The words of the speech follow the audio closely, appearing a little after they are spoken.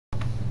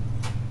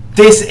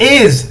This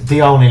is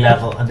the only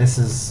level, and this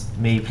is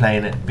me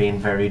playing it being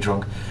very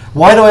drunk.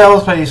 Why do I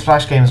always play these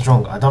Flash games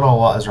drunk? I don't know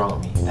what is wrong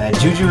with me.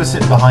 Juju is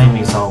sitting behind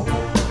me, so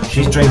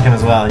she's drinking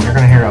as well, and you're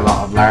going to hear a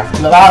lot of laughing,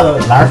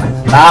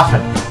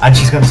 and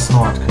she's going to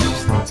snort because she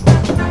snorts a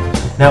lot.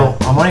 Now,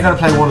 I'm only going to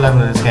play one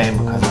level of this game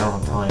because I don't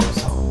have time,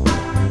 so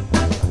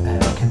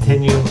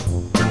continue.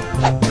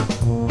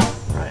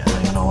 Right, I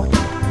don't even know what.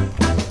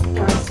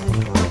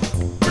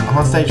 I'm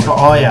on stage 4.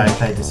 Oh yeah, I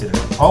played this either.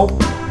 Oh,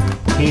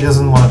 he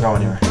doesn't want to go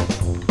anywhere.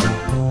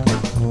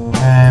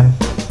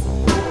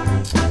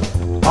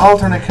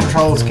 Alternate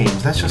control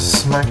schemes. Let's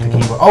just smack the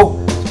keyboard. Oh,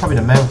 it's probably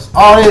the mouse.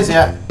 Oh, it is,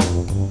 yeah.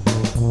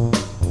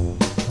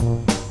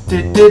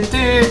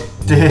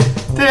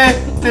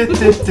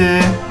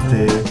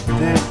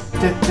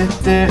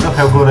 Look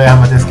how good I am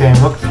at this game.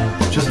 Look,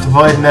 just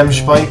avoiding them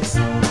spikes.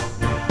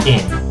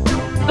 In.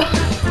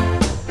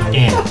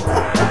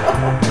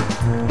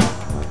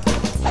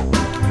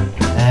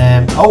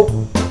 Oh.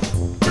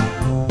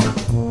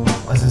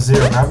 Was it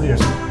zero gravity or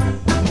something?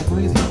 Yeah, go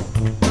easy.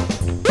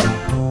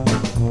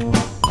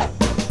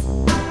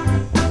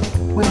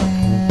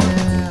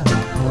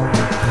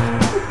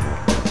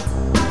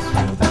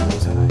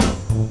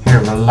 Here,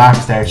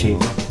 relax there, Chief.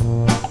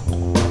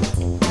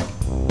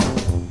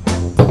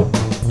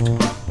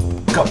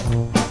 Go.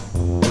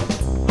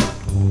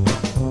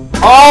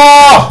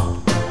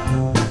 Oh!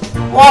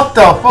 What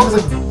the fuck is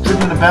it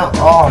dribbling the belt?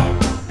 Oh!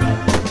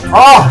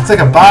 Oh! It's like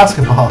a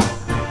basketball.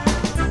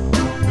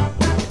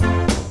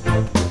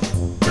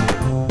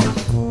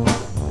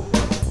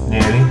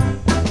 Nearly.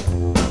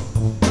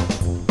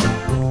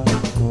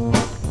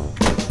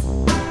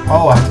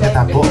 Oh, I have to get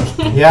that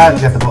button. Yeah, I have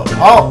to get the button.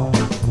 Oh!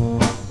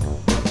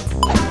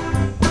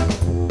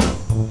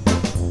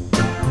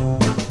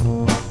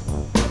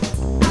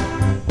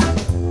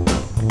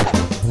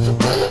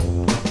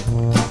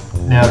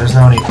 No, there's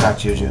no need for that,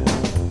 Juju.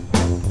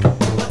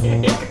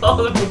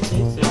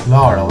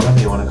 Laura, whatever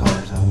you want to call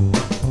yourself.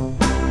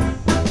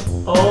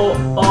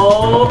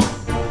 Oh.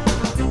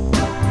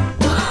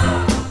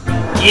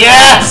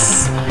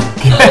 Yes!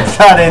 Get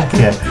that into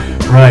you.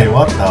 Right,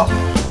 what the?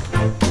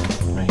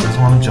 Right, he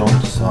doesn't want to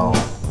jump, so.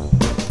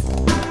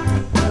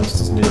 Mouse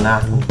doesn't do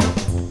nothing.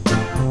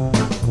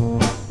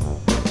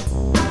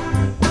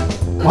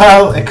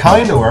 Well, it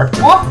kind of worked.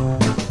 What?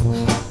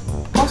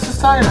 What's the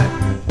style like?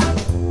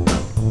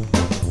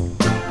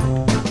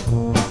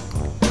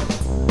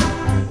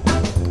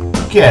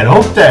 Get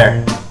up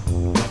there!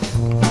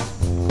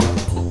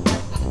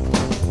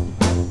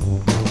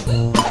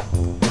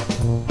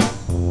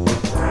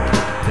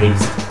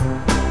 Beast.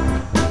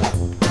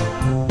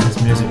 This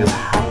music is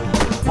happening.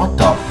 What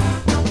the?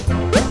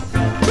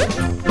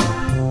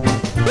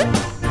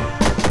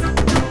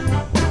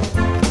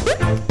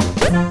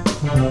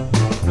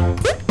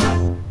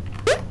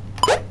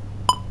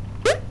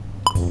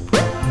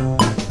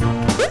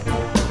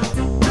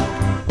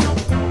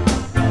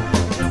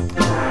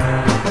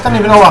 I don't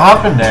even know what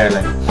happened there,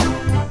 like.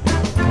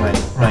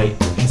 Right.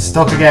 He's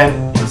stuck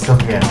again.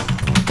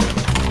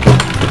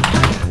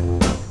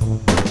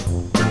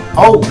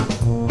 Oh!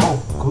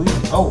 Go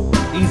easy. Oh,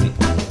 easy.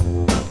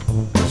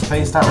 Just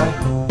face that way.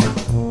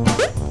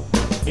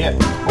 Yeah,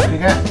 up you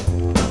get.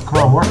 Come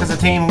on, work as a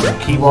team,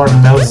 keyboard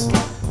and mouse.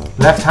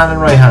 Left hand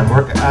and right hand,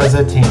 work as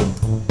a team.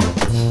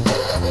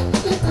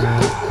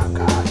 Oh,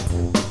 God.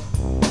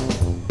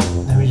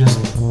 Let me just.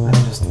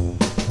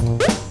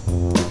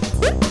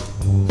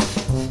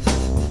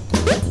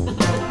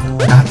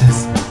 I got this.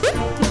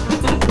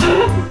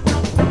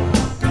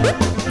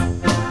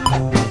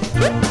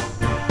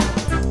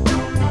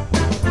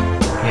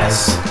 Yes.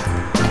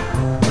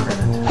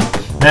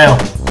 Now,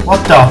 what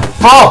the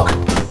fuck?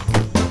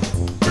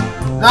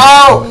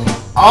 No!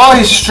 Oh,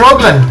 he's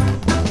struggling.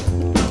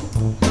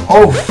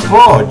 Oh,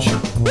 fudge.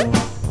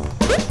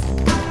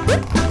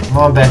 Come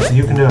on, Betsy,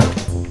 you can do it.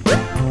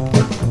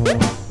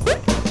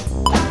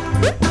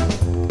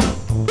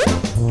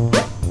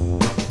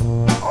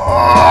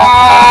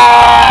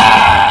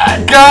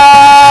 Go!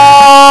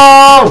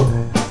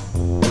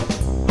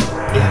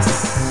 Yes.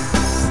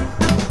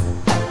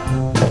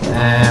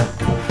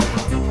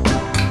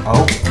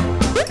 Oh.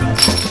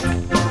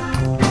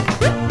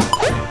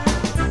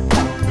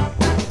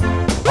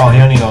 Oh, he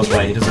only goes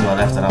right. He doesn't go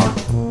left at all.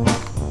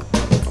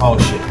 Oh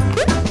shit.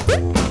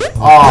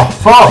 Oh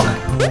fuck.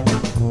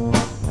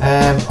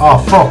 Oh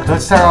fuck.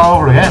 Let's start all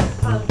over again.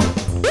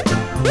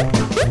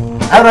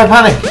 How did I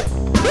panic?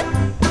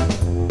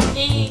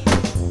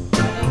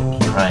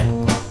 Right.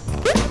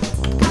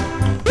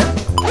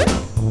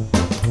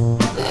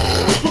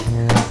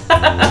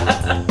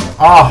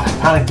 Oh, I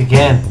panicked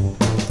again.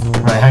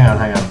 Right, hang on.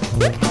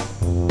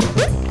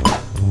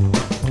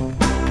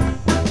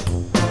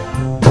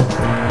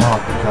 Oh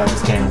god,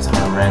 this game is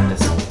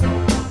horrendous.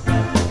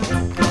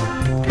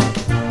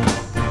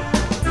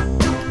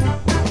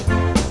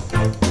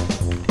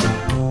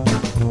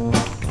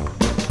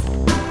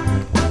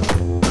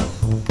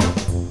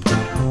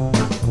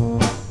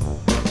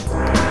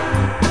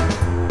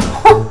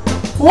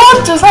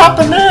 What just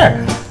happened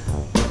there?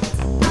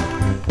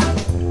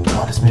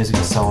 Oh, this music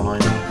is so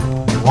annoying.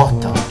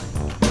 What the?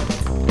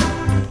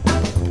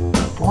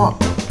 What?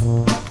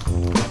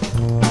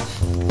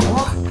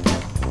 What?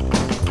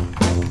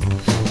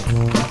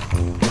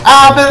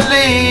 I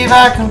believe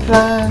I can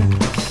fly.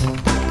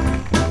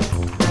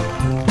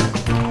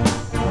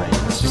 Right,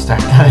 let's just start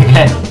that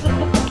again.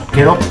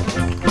 Get up.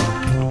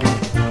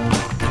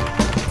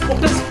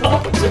 What is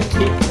wrong with your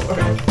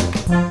keyboard?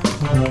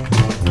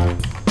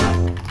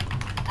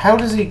 How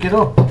does he get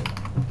up?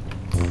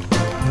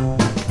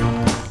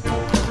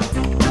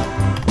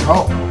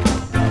 Oh.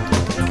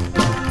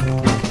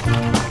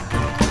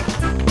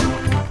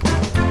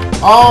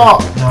 Oh!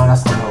 No,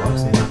 that's not how it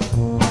works either.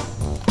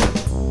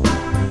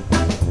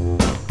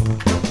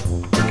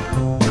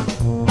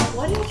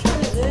 What are you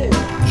trying to do?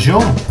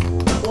 Jump!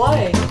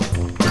 Why?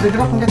 To get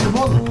up and get the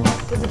button.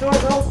 Because the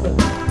door's open.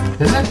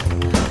 Is it?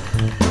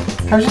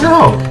 How'd you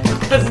know?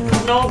 Because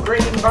there's no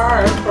green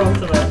bar in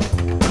front of it.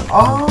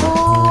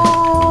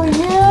 Oh,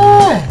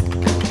 yeah!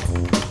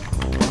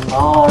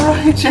 Oh,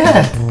 right,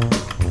 yeah.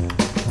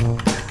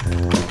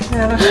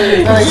 Yeah, that's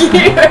really nice.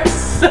 You're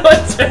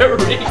such a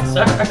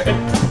retard.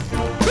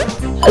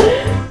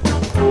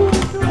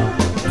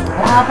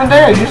 What happened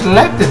there? You just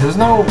left it. There's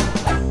no...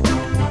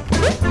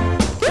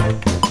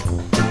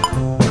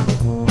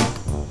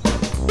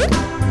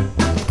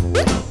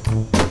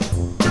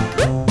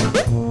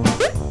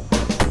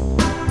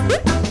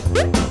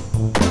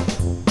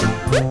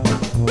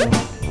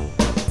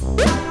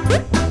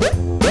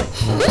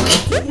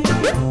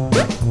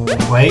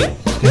 Wait,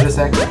 just give it a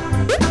sec. No,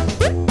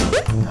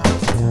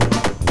 it's not doing it.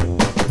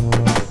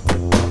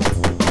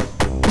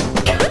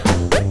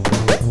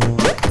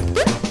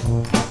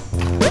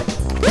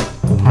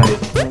 Right.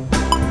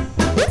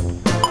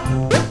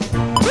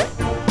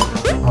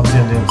 Obviously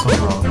I'm doing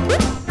something wrong.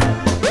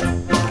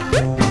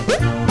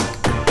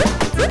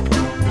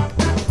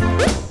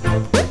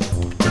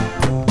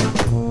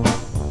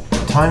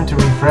 Time to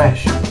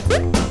refresh.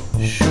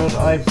 Should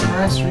I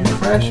press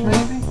refresh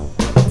maybe?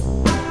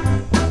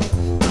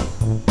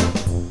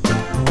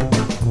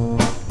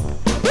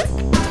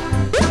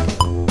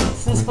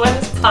 Since when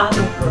is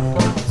Tallon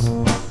performance?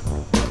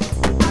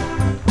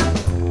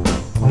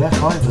 Well,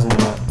 F5 doesn't do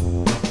that.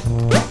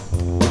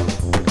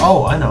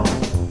 Oh, I know.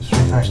 Just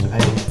refresh the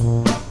page.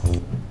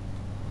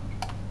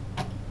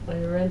 Oh,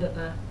 you're in it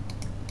now.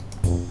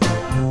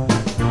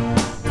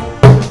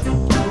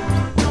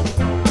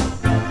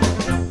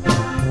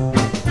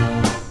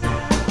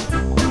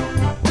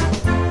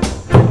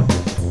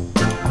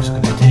 I'm just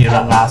going to continue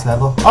that last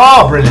level.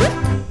 Oh, brilliant!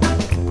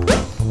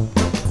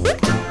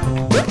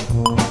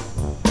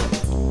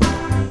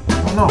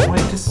 Oh no,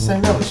 wait, this is the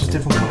same level, it's just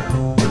different colour.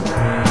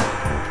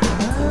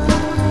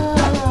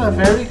 Ah,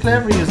 very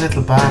clever, you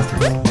little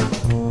bastards.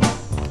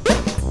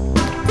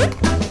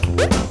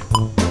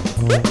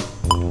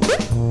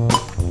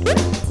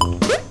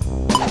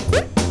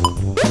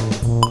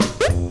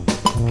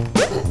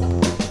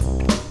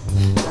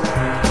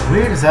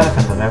 Weirdest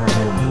elephant I've ever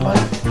seen in my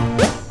life.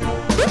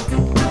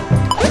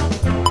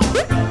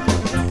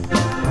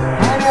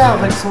 Why do you have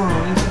like someone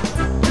release it?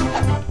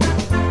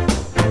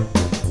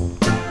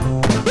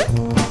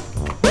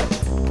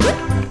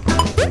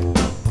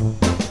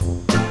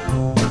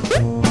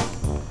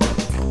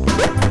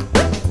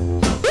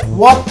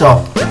 What the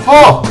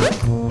fuck?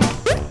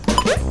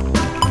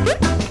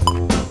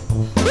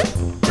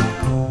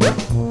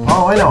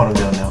 Oh, I know what I'm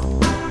doing now.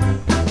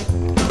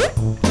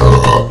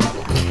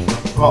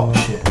 Oh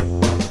shit.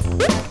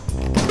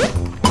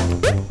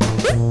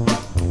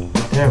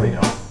 There we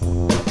go.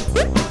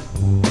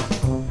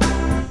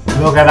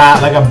 Look at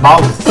that, like a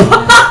mouse.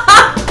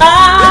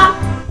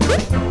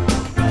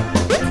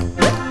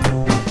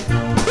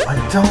 I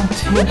don't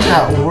think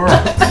that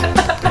worked.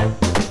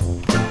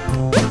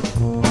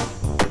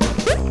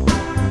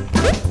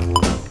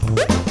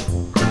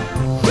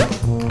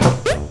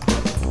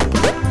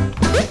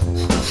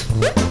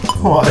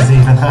 What is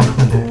even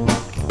happening there?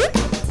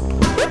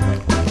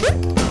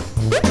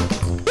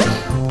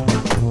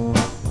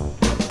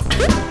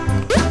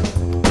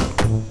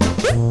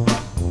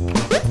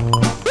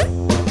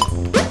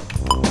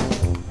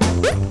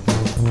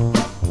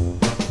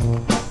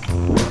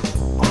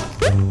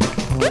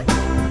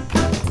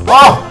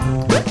 Oh!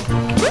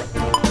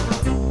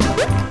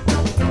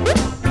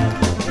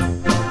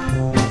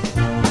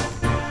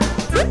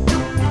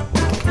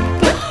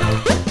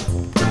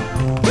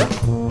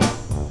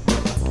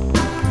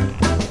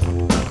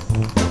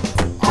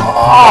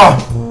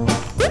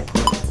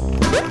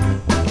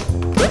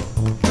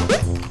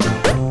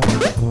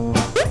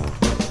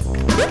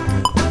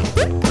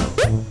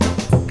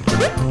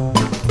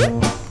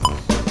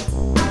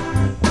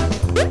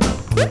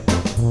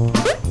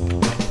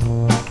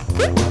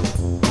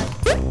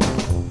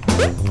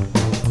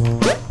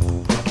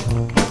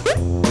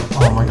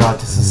 Oh my god,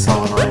 this is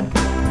so annoying.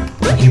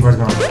 The keyboard's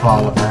gonna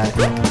fall apart.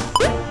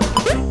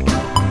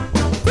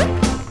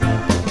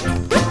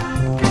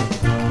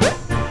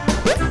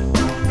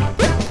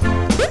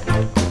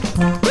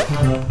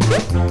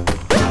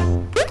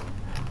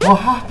 What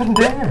happened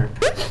there?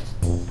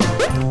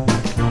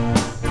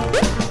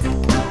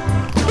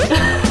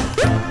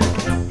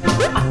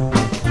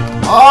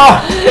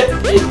 Oh!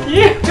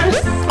 You're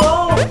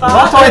so bad.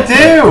 What do I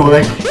do?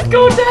 Like,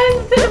 Go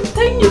down the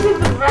thing you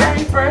did the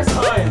very first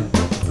time.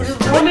 We're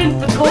just running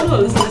the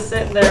tunnel instead of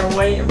sitting there and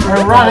waiting for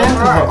I ran into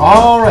the.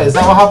 Oh, right. Is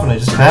that what happened? I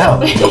just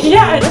fell.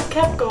 Yeah, I just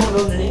kept going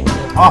underneath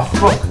it. Oh,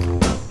 fuck.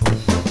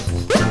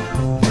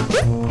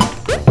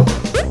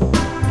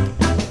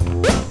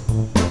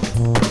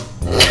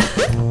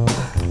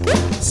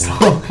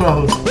 So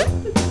close.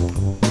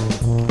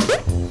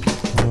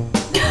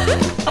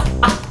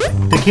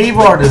 The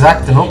keyboard is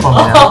acting up on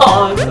me now.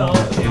 Oh, no.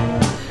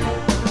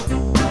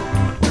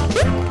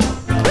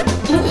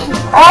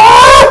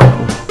 Ah!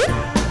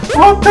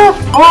 What the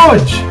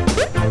fudge?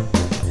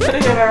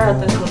 I've never had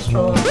this much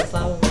trouble with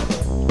salad.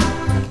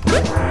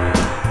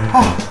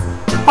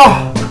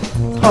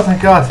 Oh,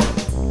 thank God.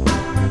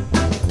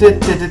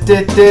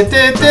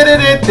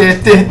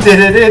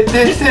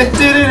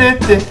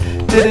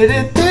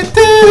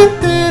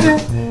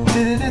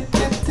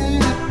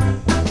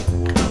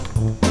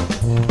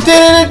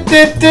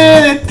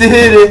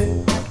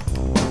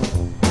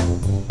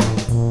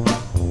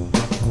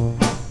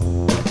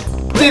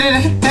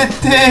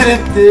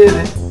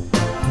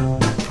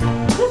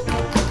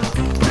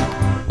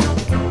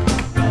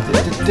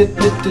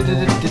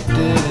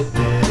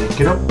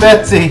 Get up,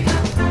 Betsy.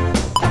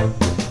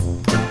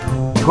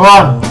 Go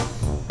on.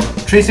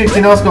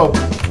 360 no scope.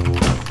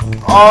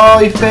 Oh,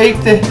 he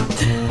faked it.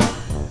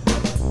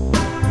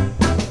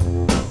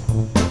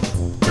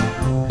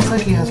 It's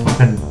like he has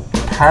fucking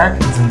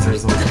Parkinson's or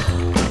something.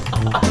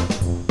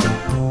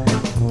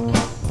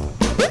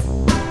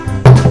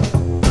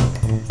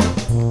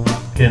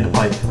 Get in the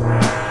pipe.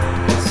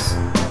 Yes.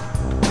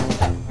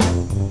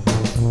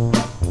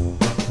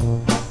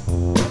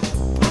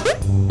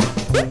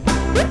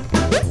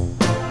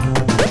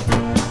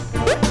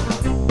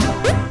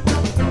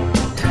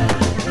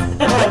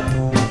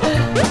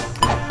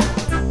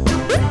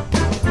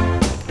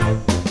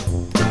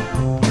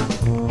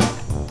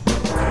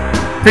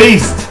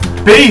 Beast!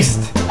 Beast!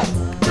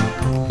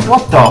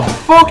 What the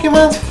fuck? Your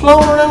man's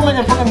floating around like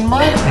a fucking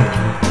magnet.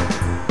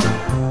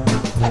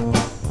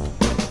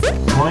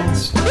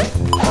 Mine's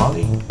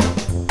Wally.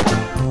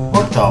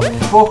 What the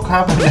fuck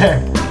happened there?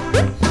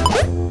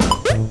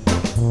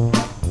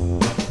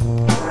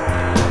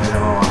 I don't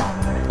know what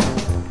happened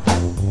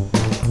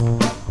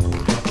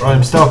there. Right,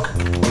 I'm stuck.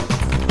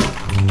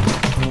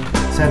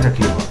 Center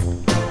keyboard.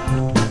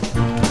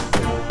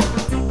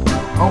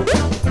 Oh.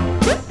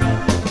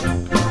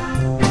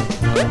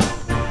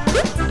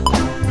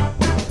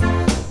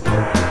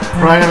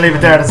 Right, I'm gonna leave it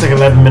there. It's like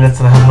 11 minutes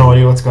and I have no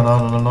idea what's going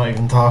on and I'm not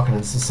even talking.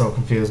 It's just so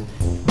confusing.